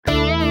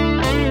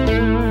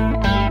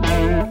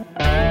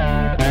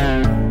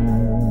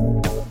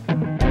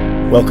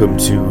Welcome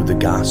to the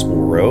Gospel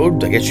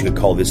Road. I guess you could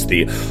call this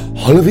the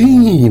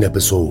Halloween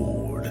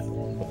episode.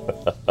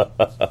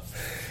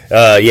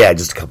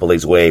 Just a couple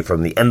days away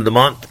from the end of the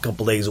month, a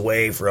couple days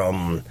away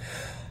from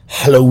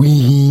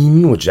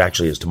Halloween, which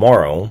actually is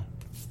tomorrow,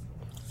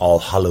 All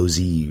Hallows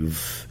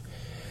Eve,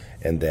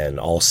 and then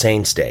All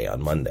Saints Day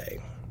on Monday.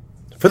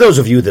 For those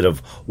of you that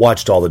have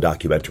watched all the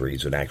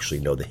documentaries and actually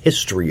know the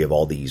history of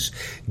all these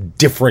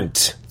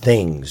different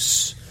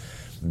things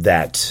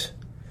that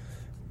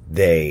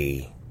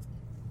they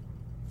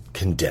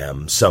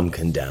condemn, some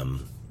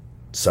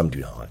do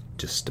not.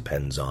 Just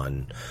depends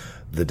on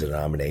the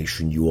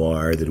denomination you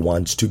are that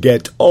wants to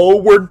get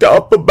all worked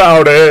up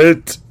about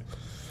it.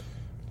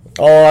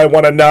 All I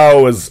want to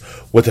know is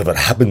whatever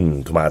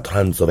happened to my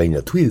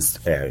Transylvania twist.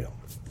 For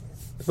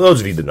those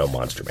of you that know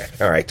Monster Man.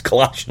 All right,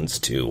 Colossians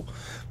 2.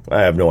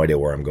 I have no idea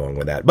where I'm going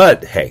with that.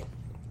 But, hey,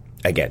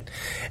 again,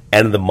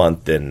 end of the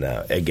month, and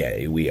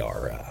again, we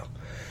are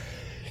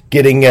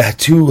getting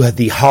to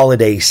the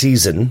holiday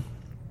season.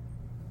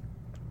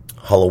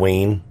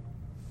 Halloween,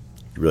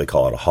 you really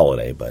call it a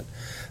holiday, but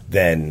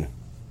then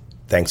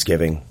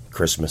Thanksgiving,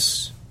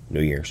 Christmas,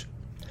 New Year's.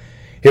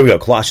 Here we go,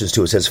 Colossians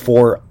 2. It says,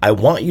 "For I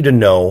want you to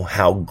know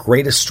how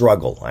great a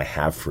struggle I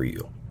have for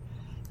you,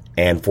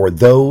 and for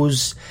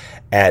those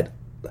at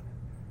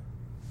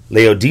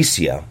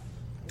Laodicea,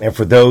 and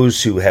for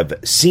those who have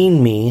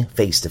seen me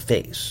face to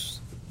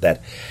face,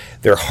 that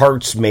their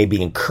hearts may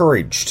be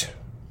encouraged,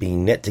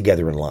 being knit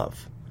together in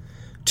love,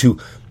 to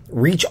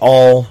reach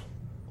all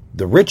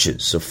the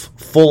riches of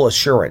full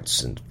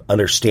assurance and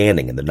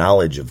understanding and the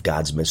knowledge of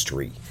God's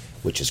mystery,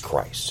 which is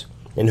Christ,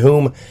 in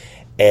whom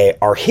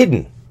are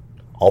hidden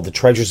all the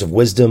treasures of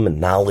wisdom and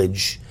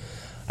knowledge.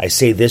 I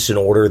say this in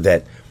order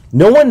that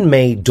no one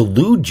may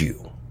delude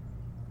you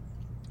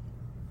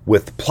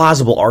with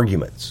plausible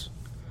arguments.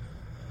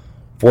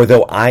 For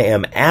though I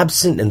am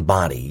absent in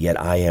body,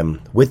 yet I am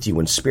with you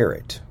in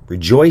spirit,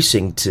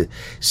 rejoicing to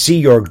see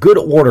your good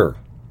order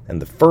and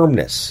the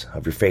firmness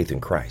of your faith in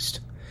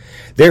Christ.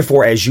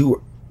 Therefore, as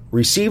you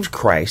received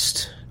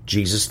Christ,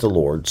 Jesus the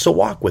Lord, so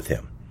walk with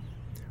him,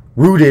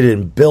 rooted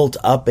and built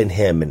up in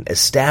him and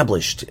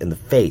established in the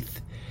faith,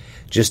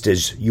 just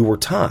as you were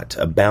taught,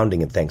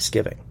 abounding in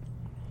thanksgiving.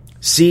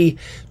 See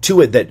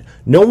to it that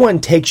no one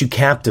takes you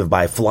captive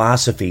by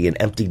philosophy and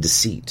empty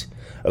deceit,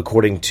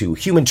 according to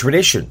human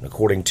tradition,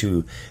 according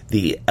to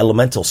the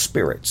elemental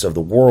spirits of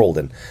the world,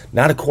 and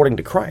not according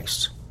to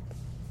Christ.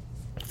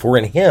 For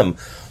in him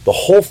the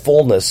whole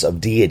fullness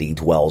of deity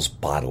dwells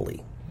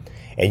bodily,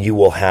 and you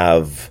will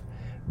have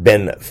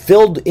been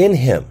filled in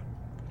him,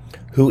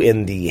 who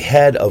in the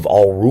head of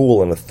all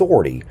rule and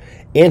authority.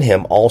 In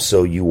him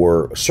also you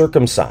were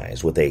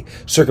circumcised with a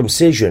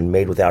circumcision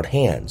made without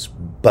hands,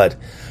 but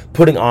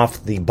putting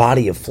off the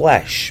body of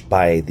flesh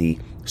by the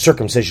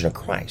circumcision of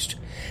Christ,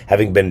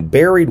 having been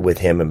buried with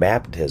him in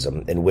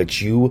baptism, in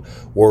which you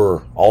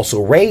were also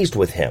raised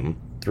with him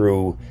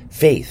through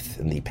faith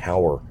in the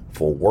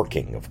powerful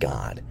working of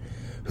God,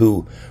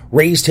 who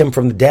raised him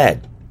from the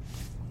dead.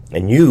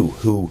 And you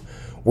who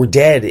were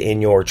dead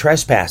in your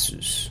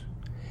trespasses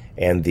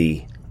and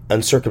the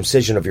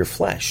uncircumcision of your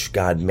flesh,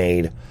 God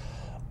made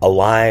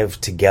alive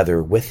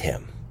together with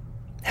him,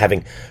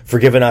 having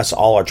forgiven us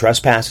all our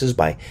trespasses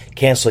by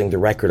canceling the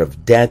record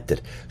of debt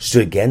that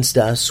stood against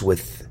us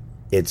with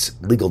its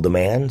legal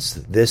demands.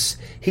 This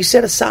he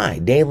set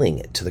aside, nailing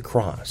it to the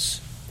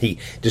cross. He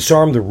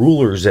disarmed the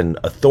rulers and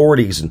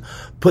authorities and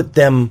put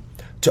them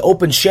to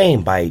open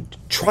shame by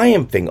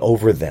triumphing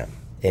over them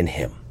in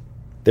him.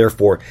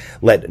 Therefore,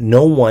 let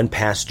no one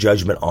pass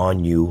judgment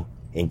on you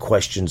in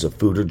questions of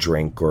food or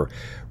drink, or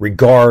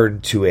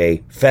regard to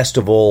a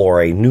festival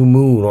or a new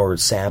moon or a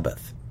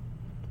Sabbath.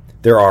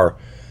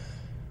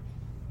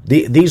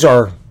 These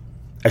are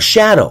a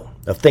shadow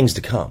of things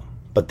to come,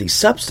 but the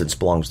substance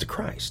belongs to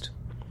Christ.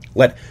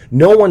 Let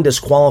no one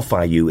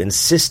disqualify you,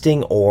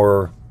 insisting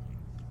or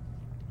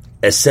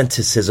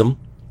asceticism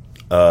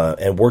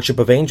and worship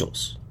of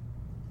angels,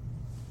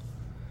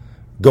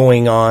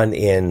 going on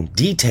in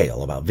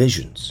detail about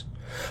visions,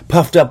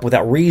 puffed up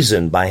without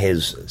reason by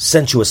his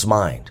sensuous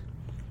mind,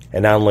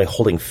 and not only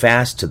holding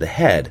fast to the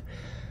head,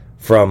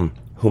 from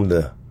whom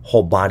the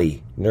whole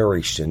body,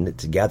 nourished and knit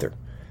together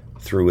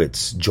through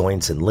its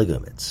joints and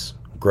ligaments,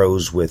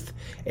 grows with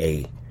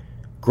a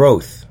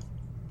growth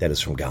that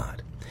is from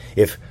God.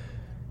 If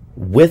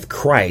with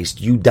Christ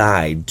you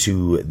died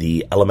to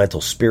the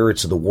elemental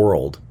spirits of the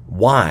world,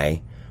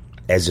 why,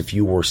 as if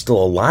you were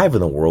still alive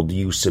in the world, do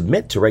you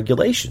submit to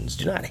regulations?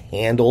 Do not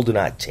handle, do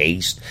not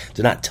taste,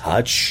 do not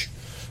touch,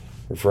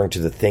 referring to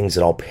the things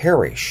that all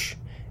perish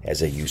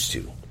as they used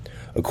to,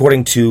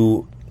 according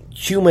to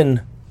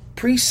human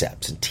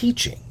precepts and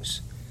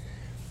teachings.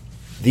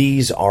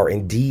 These are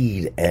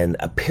indeed an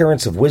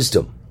appearance of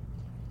wisdom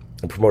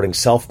in promoting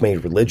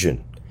self-made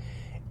religion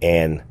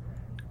and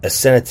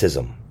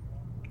asceticism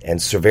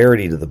and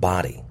severity to the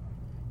body.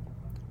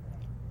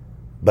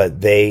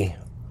 But they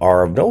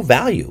are of no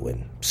value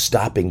in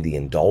stopping the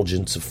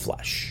indulgence of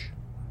flesh.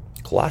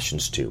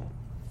 Colossians 2.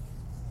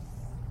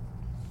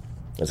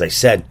 As I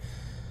said,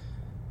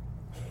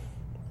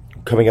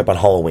 coming up on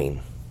Halloween.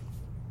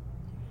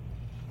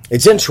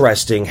 It's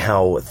interesting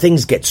how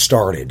things get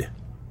started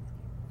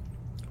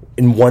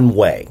in one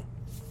way.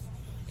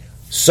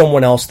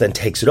 Someone else then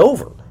takes it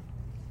over.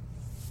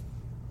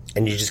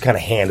 And you just kind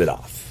of hand it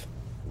off.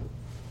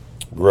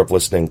 Grew up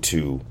listening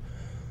to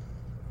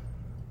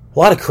a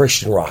lot of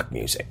Christian rock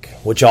music,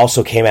 which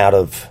also came out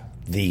of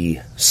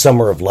the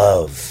Summer of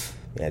Love.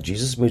 Yeah,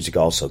 Jesus' music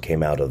also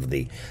came out of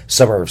the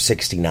Summer of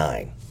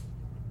 '69.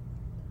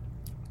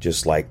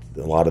 Just like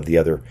a lot of the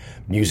other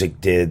music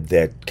did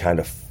that kind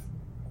of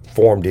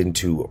formed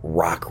into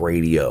rock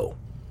radio.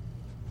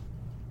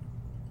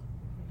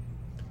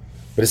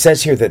 But it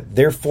says here that,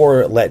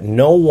 therefore, let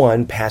no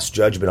one pass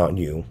judgment on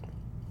you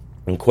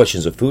in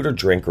questions of food or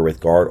drink or with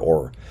regard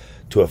or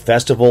to a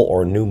festival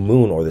or a new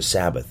moon or the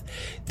Sabbath.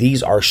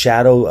 These are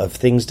shadow of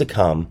things to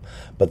come,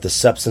 but the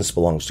substance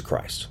belongs to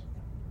Christ.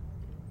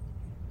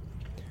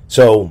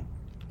 So,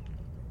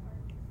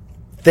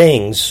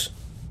 things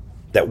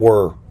that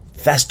were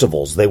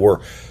festivals, they were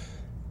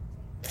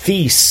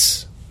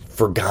feasts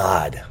for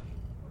God,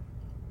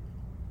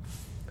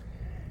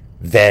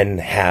 then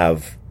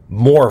have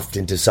morphed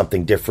into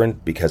something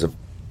different because of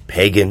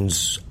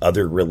pagans,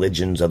 other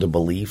religions, other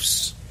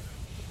beliefs.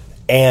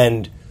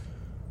 And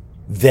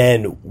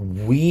then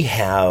we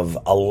have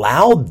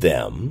allowed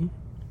them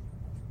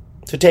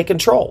to take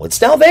control.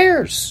 It's now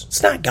theirs.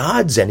 It's not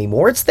God's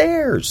anymore. It's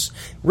theirs.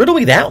 Riddle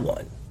me that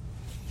one.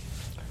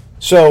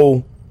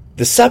 So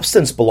the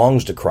substance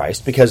belongs to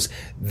Christ because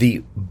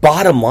the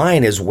bottom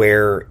line is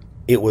where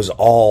it was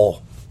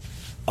all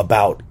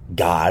about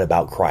God,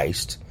 about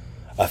Christ,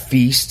 a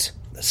feast,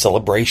 a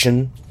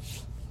celebration.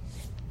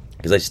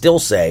 Because I still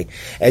say,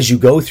 as you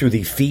go through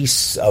the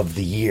feasts of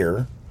the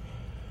year,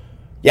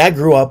 yeah, I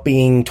grew up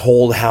being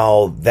told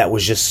how that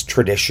was just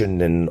tradition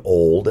and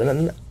old,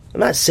 and I'm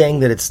not saying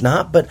that it's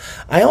not, but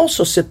I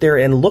also sit there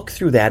and look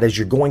through that as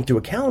you're going through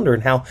a calendar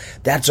and how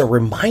that's a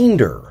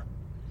reminder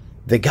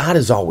that God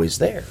is always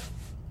there.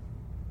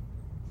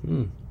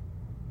 I'm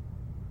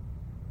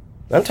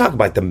talking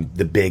about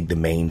the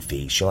main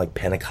feasts, like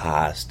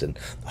Pentecost and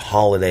the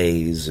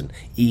holidays and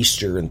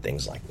Easter and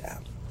things like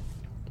that.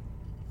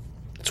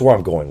 That's where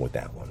I'm going with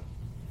that one.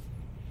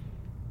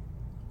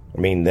 I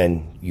mean,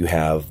 then you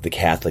have the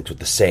Catholics with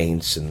the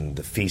saints and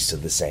the feasts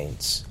of the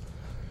saints.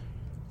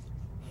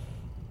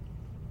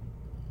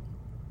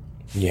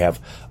 You have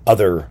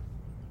other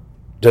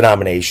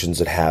denominations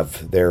that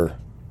have their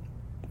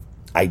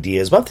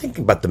ideas, but I'm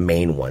thinking about the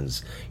main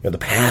ones. The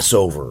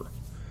Passover.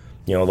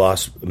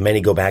 Many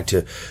go back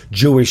to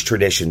Jewish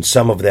tradition.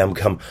 Some of them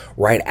come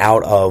right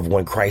out of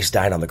when Christ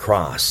died on the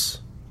cross,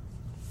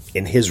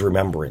 in his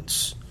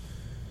remembrance.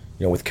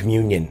 With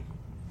communion.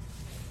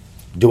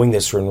 Doing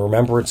this in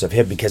remembrance of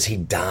him because he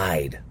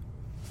died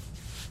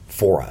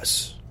for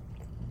us.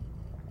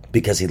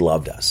 Because he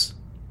loved us.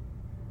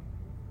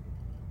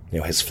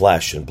 His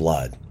flesh and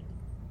blood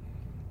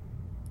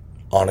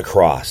on a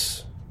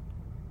cross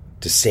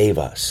to save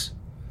us,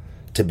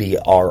 to be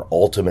our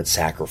ultimate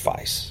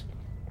sacrifice.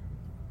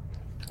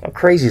 How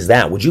crazy is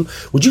that? Would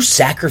you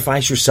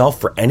sacrifice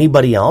yourself for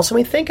anybody else? I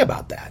mean, think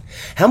about that.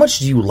 How much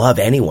do you love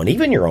anyone,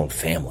 even your own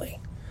family,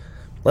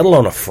 let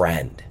alone a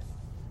friend?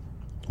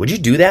 Would you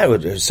do that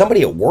with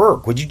somebody at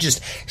work? Would you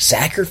just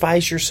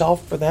sacrifice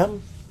yourself for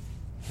them?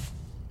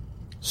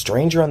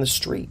 Stranger on the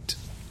street.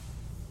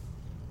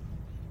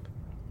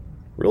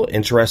 Real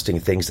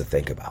interesting things to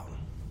think about.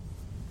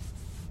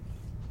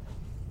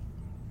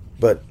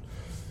 But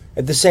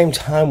at the same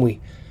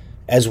time,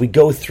 as we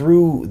go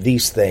through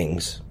these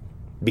things,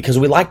 because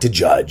we like to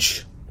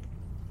judge,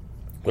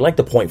 we like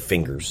to point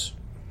fingers,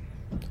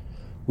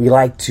 we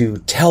like to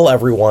tell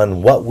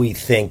everyone what we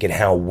think and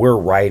how we're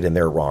right and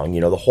they're wrong.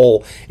 The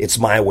whole, it's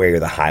my way or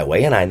the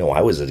highway. And I know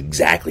I was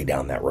exactly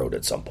down that road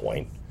at some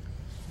point.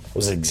 It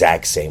was the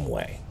exact same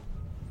way.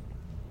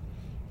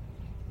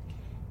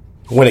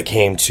 When it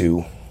came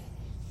to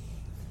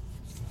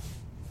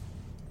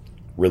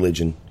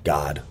religion,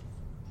 God.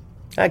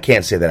 I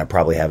can't say that I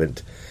probably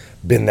haven't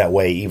been that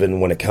way even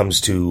when it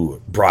comes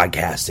to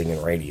broadcasting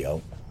and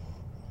radio.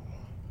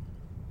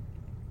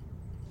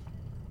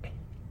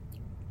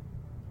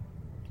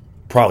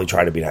 Probably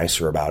try to be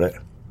nicer about it.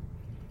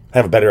 I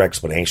have a better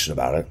explanation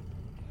about it.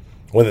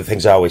 One of the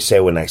things I always say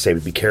when I say to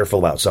be careful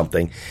about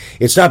something,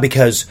 it's not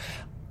because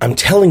I'm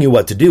telling you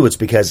what to do, it's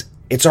because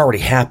it's already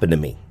happened to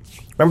me.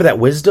 Remember that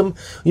wisdom?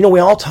 We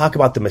all talk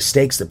about the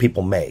mistakes that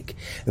people make,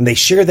 and they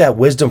share that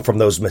wisdom from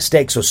those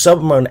mistakes so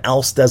someone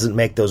else doesn't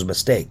make those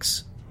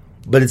mistakes.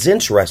 But it's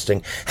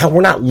interesting how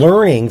we're not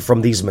learning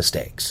from these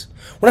mistakes.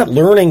 We're not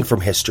learning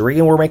from history,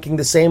 and we're making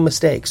the same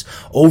mistakes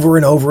over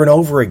and over and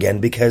over again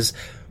because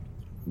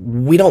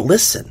we don't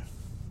listen.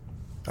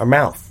 Our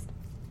mouth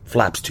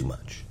flaps too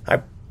much.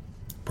 I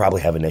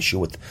probably have an issue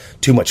with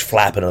too much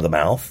flapping of the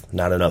mouth,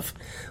 not enough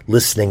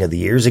listening of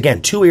the ears.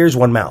 Again, 2 ears,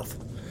 1 mouth.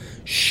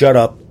 Shut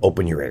up,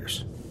 open your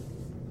ears.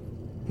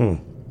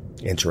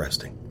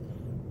 Interesting.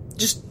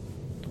 Just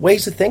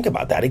ways to think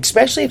about that,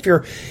 especially if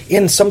you're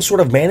in some sort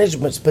of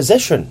management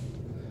position.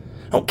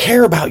 I don't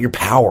care about your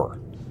power.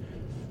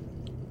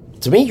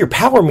 To me, your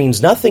power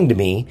means nothing to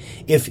me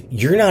if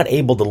you're not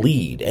able to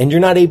lead and you're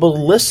not able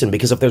to listen,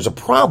 because if there's a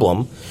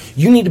problem,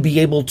 you need to be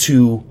able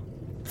to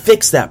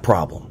fix that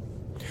problem.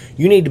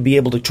 You need to be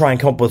able to try and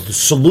come up with a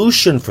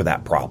solution for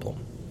that problem.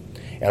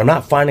 And I'm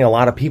not finding a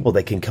lot of people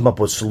that can come up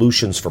with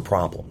solutions for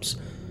problems.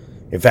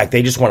 In fact,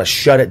 they just want to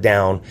shut it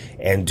down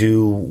and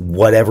do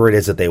whatever it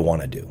is that they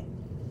want to do.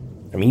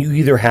 I mean, you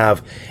either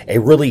have a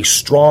really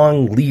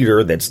strong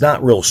leader that's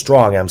not real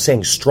strong. I'm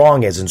saying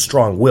strong as in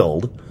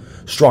strong-willed,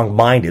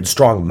 strong-minded,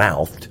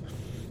 strong-mouthed.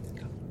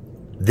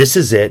 This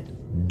is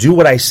it. Do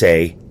what I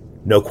say.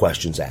 No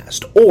questions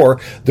asked. Or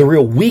the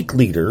real weak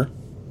leader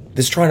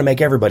that's trying to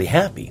make everybody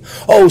happy.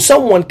 Oh,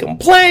 someone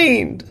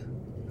complained.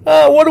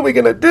 What are we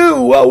going to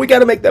do? Well, we got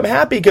to make them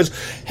happy because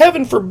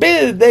heaven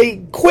forbid they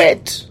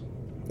quit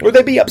or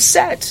they be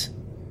upset.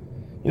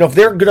 If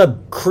they're going to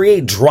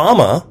create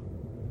drama,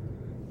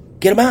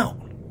 get them out.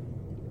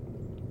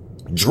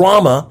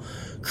 Drama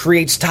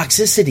creates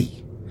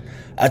toxicity.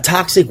 A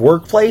toxic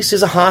workplace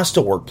is a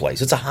hostile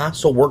workplace. It's a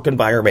hostile work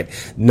environment.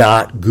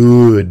 Not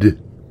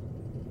good.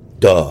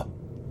 Duh.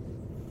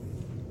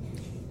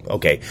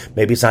 Okay,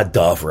 maybe it's not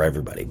duh for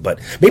everybody, but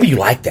maybe you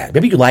like that.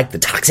 Maybe you like the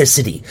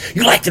toxicity.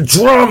 You like the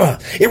drama.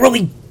 It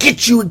really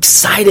gets you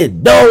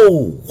excited.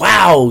 No,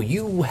 wow,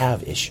 you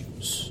have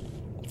issues.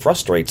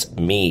 Frustrates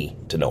me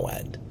to no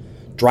end.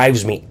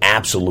 Drives me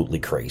absolutely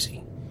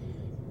crazy.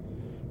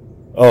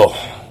 Oh,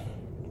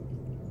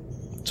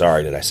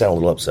 sorry, did I sound a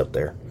little upset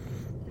there?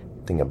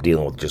 I think I'm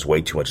dealing with just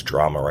way too much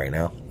drama right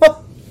now.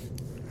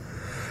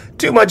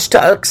 Too much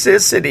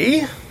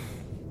toxicity.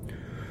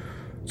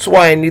 That's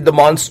why I need the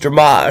Monster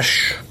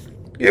Mash.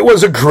 It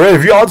was a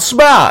graveyard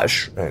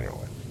smash.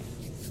 Anyway.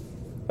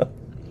 All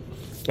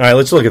right,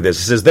 let's look at this.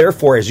 It says,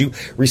 therefore, as you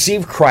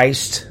receive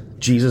Christ,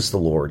 Jesus the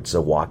Lord,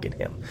 so walk in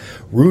him,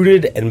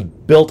 rooted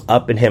and built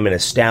up in him and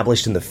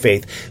established in the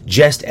faith,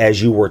 just as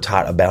you were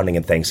taught, abounding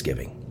in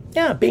thanksgiving.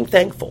 Yeah, being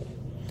thankful.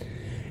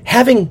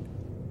 Having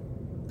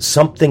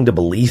something to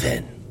believe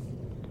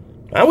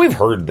in. Well, we've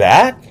heard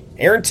that.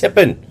 Aaron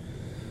Tippin.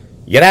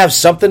 You got to have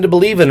something to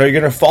believe in or you're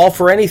going to fall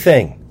for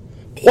anything.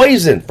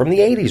 Poison from the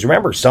 80s.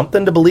 Remember,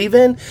 something to believe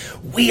in?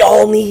 We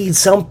all need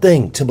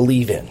something to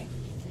believe in.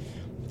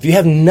 If you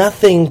have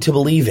nothing to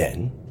believe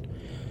in,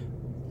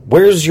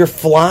 where's your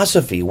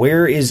philosophy?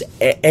 Where is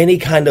any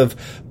kind of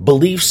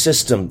belief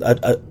system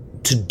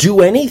to do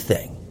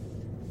anything?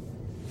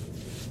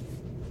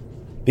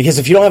 Because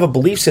if you don't have a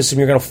belief system,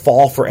 you're going to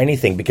fall for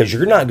anything because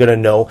you're not going to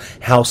know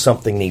how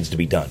something needs to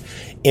be done.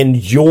 In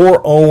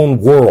your own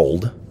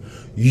world,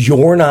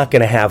 you're not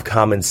going to have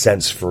common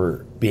sense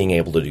for being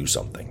able to do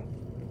something.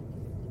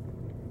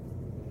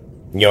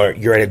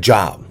 You're at a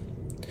job.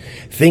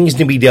 Things need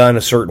to be done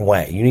a certain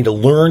way. You need to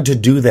learn to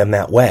do them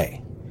that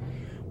way.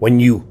 When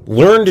you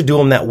learn to do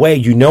them that way,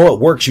 you know it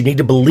works. You need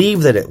to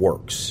believe that it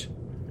works.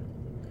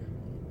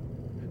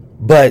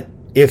 But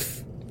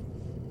if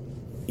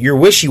you're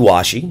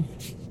wishy-washy,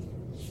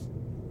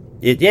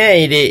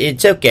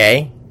 it's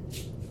okay.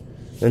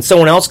 And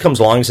someone else comes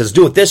along and says,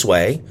 do it this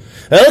way.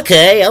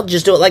 Okay, I'll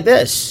just do it like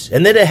this.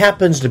 And then it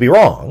happens to be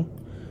wrong.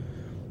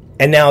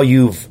 And now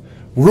you've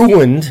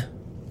ruined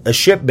a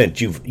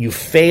shipment. You've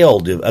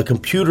failed. A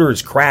computer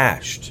has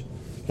crashed.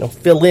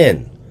 Fill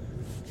in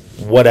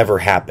whatever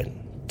happened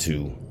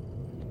to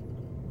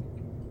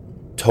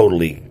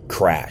totally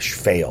crash,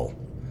 fail.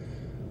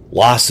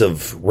 Loss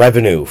of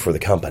revenue for the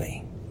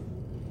company.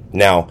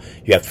 Now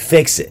you have to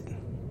fix it.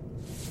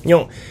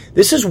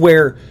 This is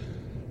where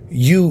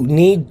you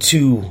need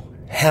to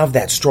have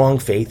that strong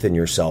faith in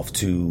yourself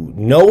to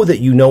know that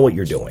you know what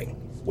you're doing,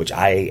 which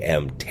I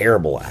am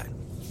terrible at.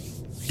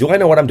 Do I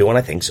know what I'm doing?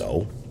 I think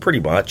so. Pretty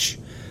much.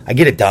 I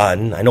get it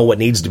done. I know what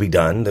needs to be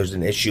done. There's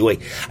an issue.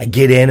 I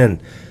get in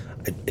and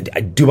I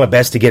do my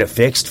best to get it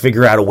fixed,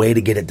 figure out a way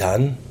to get it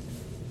done.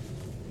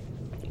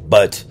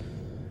 But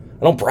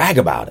I don't brag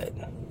about it.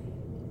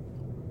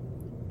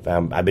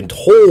 I've been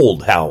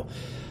told how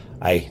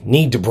I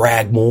need to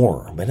brag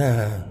more, but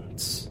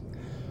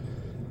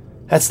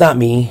that's not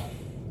me.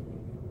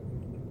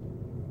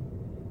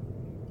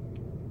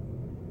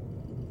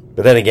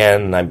 But then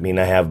again,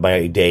 I have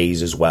my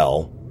days as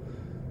well.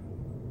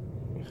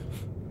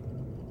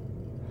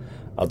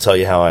 I'll tell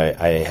you how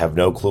I have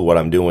no clue what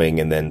I'm doing,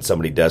 and then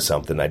somebody does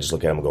something, I just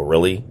look at them and go,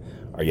 really?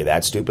 Are you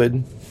that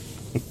stupid?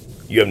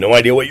 You have no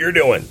idea what you're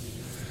doing.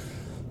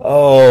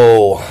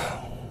 Oh,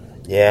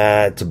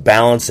 yeah, it's a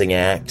balancing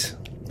act.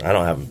 I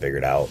don't have them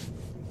figured out.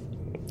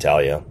 I'll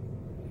tell you.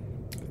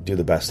 Do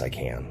the best I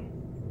can.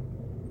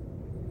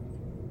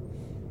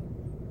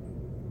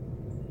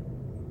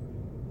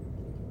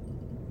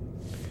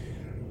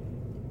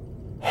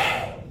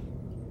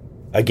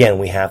 Again,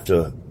 we have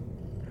to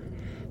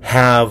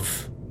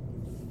have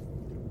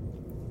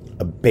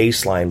a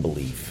baseline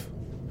belief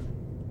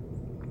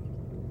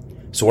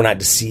so we're not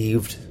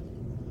deceived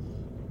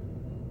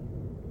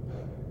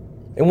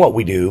in what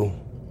we do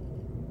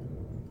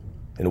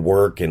in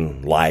work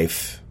and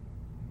life.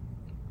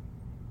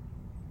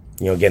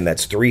 Again,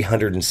 that's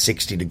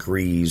 360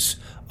 degrees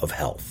of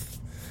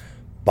health.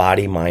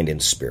 body, mind,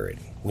 and spirit.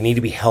 We need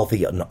to be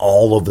healthy in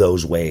all of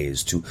those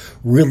ways to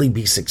really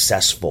be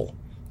successful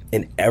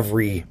in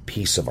every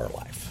piece of our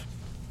life.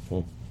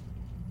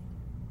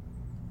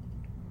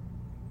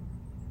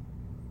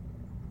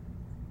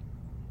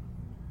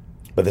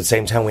 But at the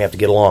same time, we have to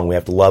get along. We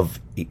have to love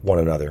one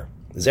another.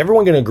 Is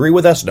everyone going to agree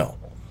with us? No.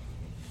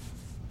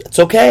 It's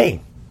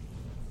okay.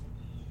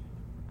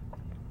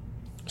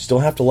 Still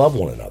have to love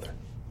one another.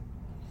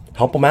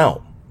 Help them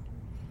out.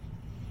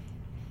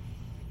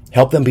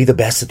 Help them be the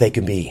best that they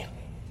can be.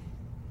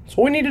 That's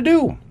what we need to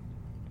do.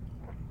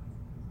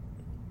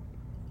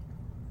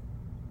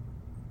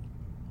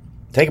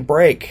 Take a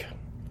break.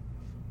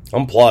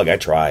 Unplug. I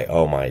try.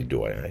 Oh my,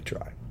 do I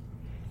try.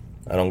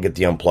 I don't get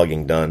the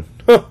unplugging done.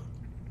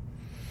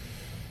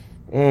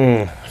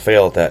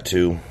 Fail at that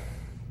too.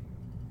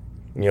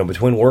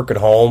 Between work and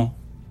home,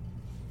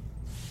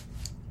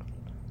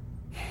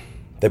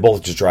 they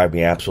both just drive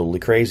me absolutely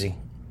crazy.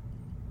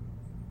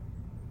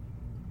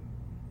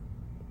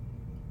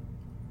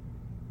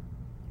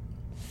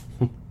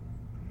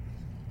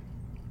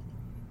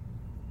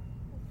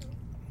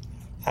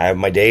 I have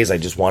my days I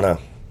just want to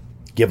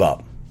give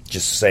up.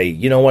 Just say,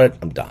 you know what?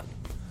 I'm done.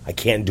 I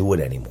can't do it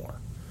anymore.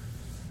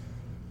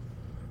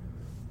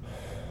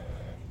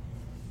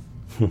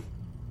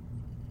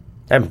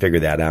 I haven't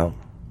figured that out.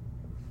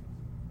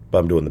 But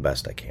I'm doing the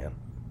best I can.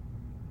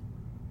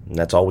 And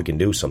that's all we can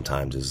do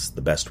sometimes is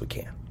the best we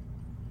can.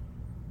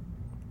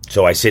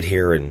 So I sit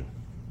here and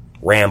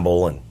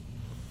ramble and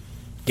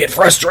get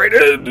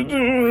frustrated.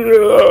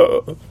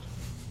 And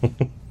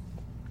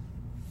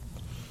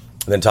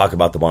then talk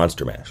about the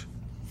Monster Mash.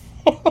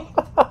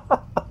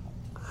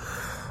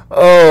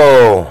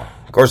 Oh,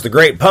 of course, the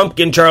Great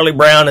Pumpkin, Charlie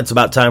Brown. It's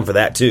about time for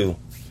that, too.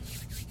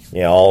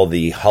 Yeah, all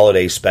the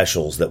holiday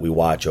specials that we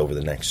watch over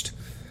the next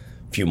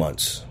few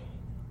months.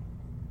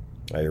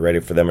 Are you ready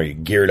for them? Are you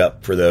geared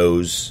up for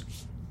those?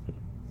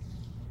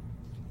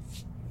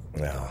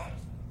 Oh,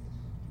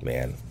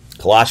 man.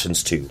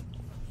 Colossians 2.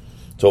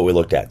 That's what we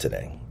looked at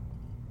today.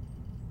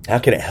 How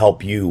can it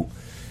help you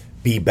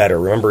be better?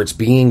 Remember, it's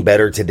being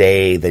better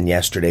today than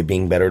yesterday,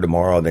 being better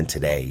tomorrow than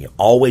today.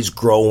 Always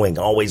growing,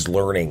 always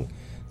learning.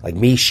 Like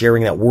me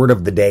sharing that word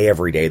of the day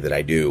every day that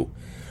I do.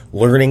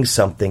 Learning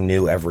something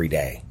new every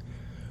day.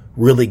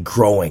 Really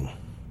growing.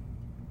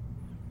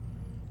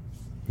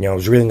 I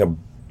was reading a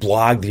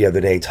blog the other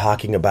day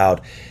talking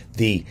about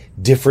the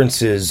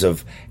differences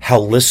of how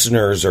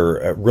listeners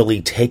are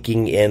really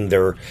taking in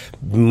their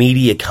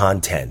media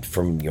content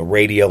from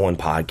radio and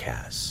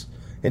podcasts.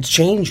 It's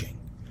changing.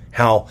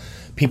 How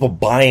people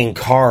buying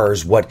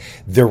cars, what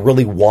they're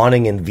really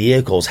wanting in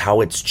vehicles, how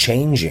it's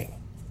changing.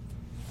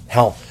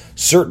 How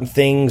certain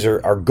things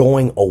are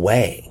going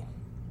away.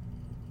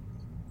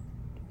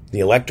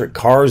 The electric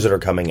cars that are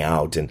coming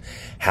out and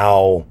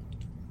how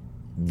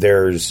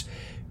there's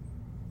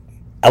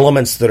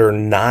elements that are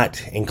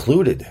not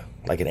included,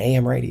 like an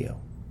AM radio.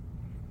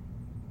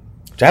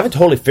 Which I haven't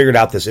totally figured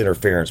out this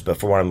interference, but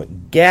from what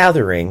I'm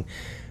gathering,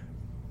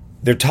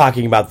 they're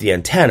talking about the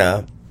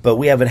antenna, but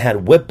we haven't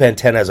had whip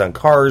antennas on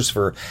cars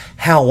for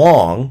how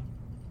long?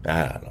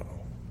 I don't know.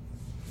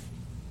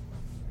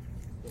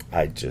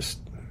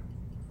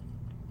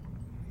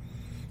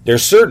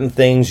 There's certain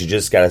things you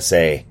just got to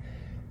say,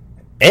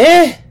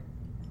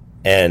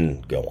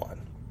 and go on.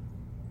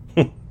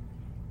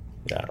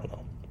 I don't know.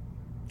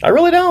 I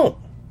really don't.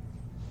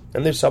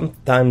 And there's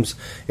sometimes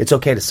it's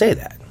okay to say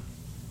that.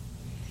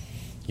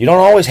 You don't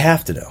always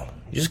have to know.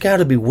 You just got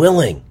to be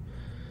willing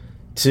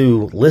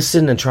to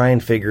listen and try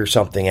and figure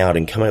something out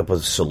and come up with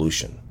a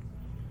solution.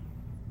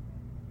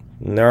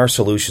 And there are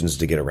solutions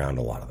to get around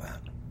a lot of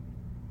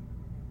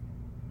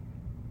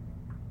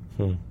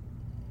that.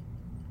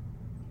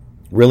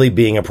 Really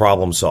being a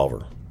problem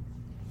solver.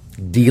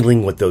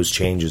 Dealing with those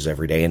changes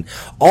every day. And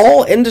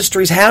all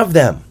industries have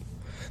them.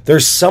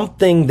 There's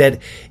something that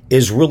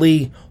is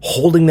really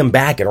holding them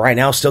back. And right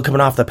now, still coming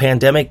off the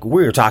pandemic,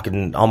 we're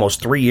talking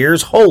almost 3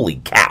 years.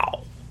 Holy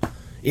cow.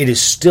 It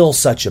is still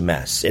such a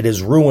mess. It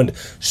has ruined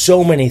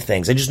so many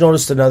things. I just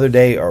noticed another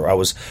day, or I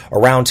was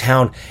around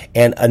town,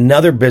 and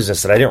another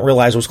business that I didn't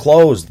realize was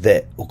closed.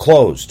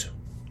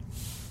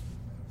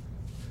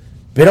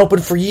 Been open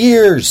for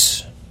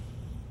years.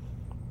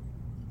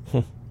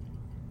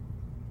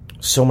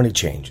 So many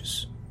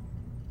changes.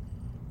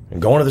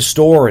 And going to the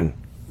store and,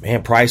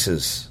 man,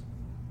 prices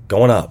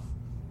going up.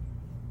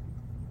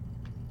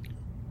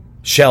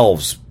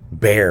 Shelves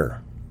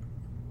bare.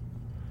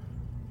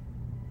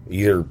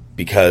 Either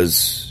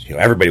because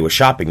everybody was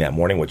shopping that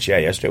morning, which,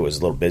 yesterday was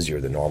a little busier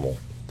than normal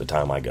the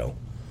time I go.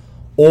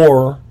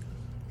 Or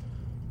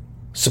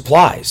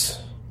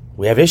supplies.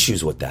 We have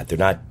issues with that. They're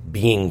not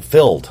being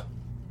filled.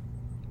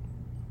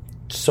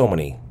 So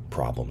many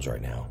problems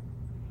right now.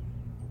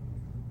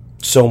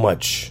 So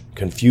much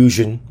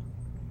confusion.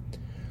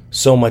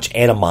 So much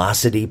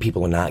animosity.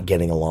 People are not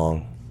getting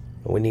along.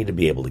 But we need to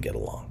be able to get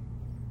along.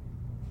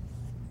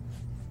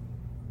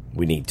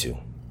 We need to.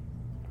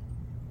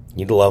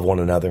 Need to love one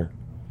another.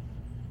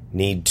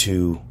 Need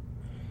to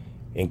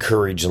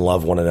encourage and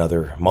love one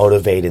another,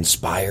 motivate,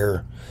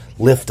 inspire,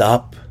 lift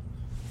up,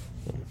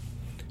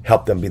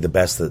 help them be the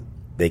best that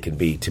they can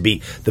be, to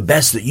be the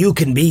best that you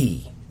can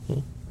be.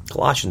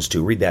 Colossians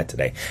 2, read that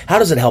today. How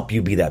does it help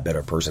you be that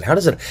better person? How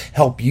does it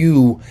help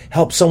you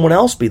help someone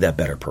else be that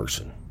better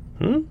person?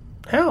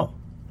 How?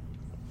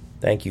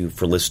 Thank you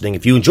for listening.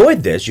 If you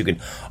enjoyed this, you can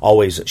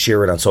always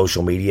share it on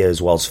social media,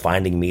 as well as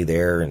finding me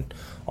there and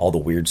all the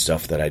weird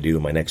stuff that I do.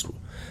 My next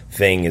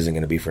thing isn't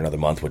going to be for another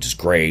month, which is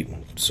great.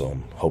 So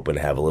I'm hoping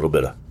to have a little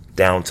bit of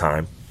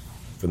downtime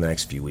for the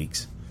next few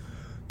weeks,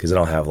 because I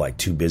don't have like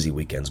 2 busy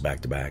weekends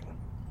back to back.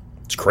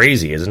 It's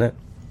crazy, isn't it?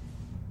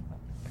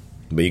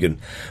 But you can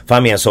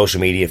find me on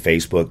social media: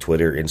 Facebook,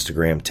 Twitter,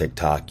 Instagram,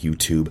 TikTok,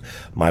 YouTube,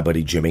 My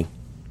Buddy Jimmy,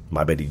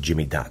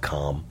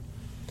 MyBuddyJimmy.com.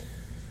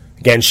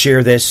 Again,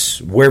 share this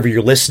wherever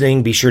you're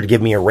listening. Be sure to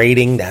give me a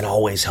rating. That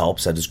always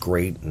helps. That is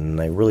great. And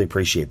I really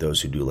appreciate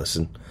those who do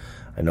listen.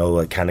 I know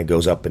it kind of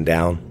goes up and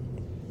down.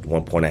 At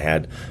one point I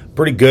had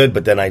pretty good,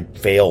 but then I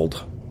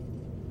failed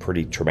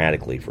pretty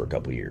traumatically for a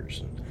couple of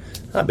years.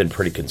 I've been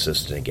pretty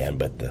consistent again,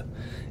 but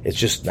it's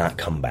just not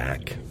come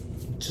back.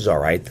 Which is all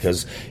right,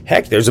 because,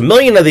 heck, there's a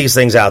million of these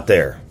things out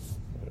there.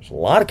 There's a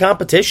lot of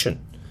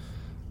competition.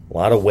 A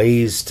lot of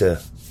ways to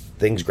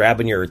things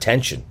grabbing your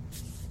attention.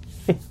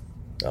 Oh,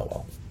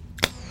 well.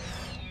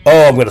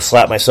 Oh, I'm going to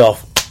slap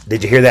myself.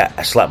 Did you hear that?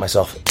 I slapped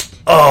myself.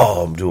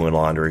 Oh, I'm doing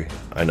laundry.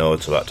 I know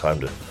it's about time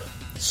to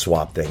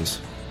swap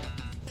things.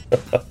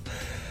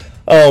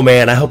 Oh,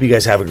 man, I hope you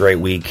guys have a great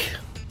week.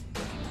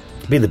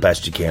 Be the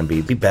best you can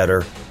be. Be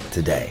better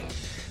today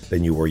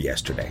than you were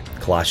yesterday.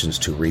 Colossians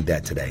 2, read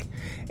that today.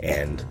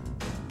 And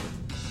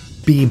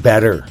be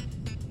better.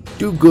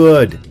 Do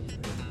good.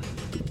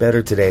 Be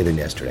better today than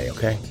yesterday,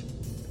 okay?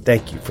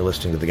 Thank you for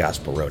listening to The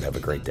Gospel Road. Have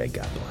a great day.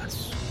 God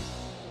bless.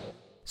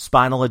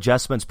 Spinal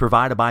adjustments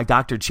provided by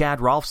Dr. Chad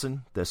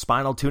Rolfson. The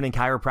Spinal Tuning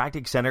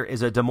Chiropractic Center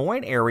is a Des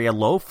Moines area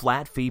low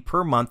flat fee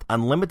per month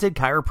unlimited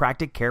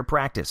chiropractic care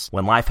practice.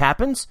 When life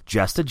happens,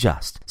 just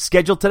adjust.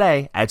 Schedule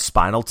today at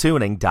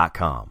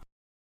spinaltuning.com.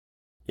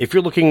 If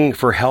you're looking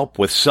for help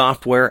with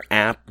software,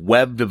 app,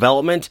 web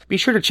development, be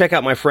sure to check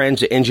out my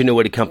friends at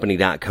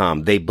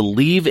ingenuitycompany.com. They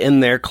believe in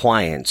their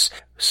clients.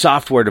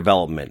 Software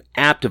development,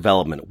 app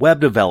development,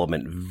 web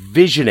development,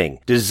 visioning,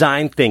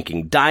 design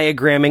thinking,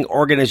 diagramming,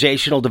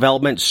 organizational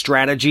development,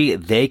 strategy.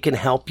 They can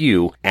help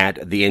you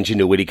at the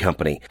Ingenuity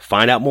Company.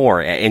 Find out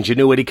more at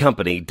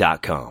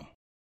ingenuitycompany.com.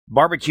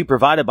 Barbecue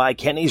provided by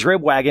Kenny's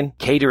Rib Wagon,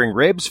 catering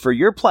ribs for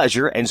your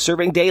pleasure and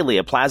serving daily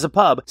at Plaza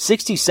Pub,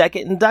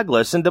 62nd and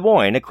Douglas in Des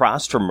Moines,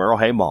 across from Merle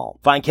Hay Mall.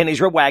 Find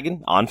Kenny's Rib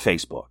Wagon on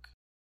Facebook.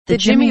 The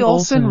Jimmy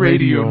Olsen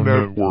Radio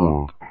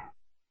Network.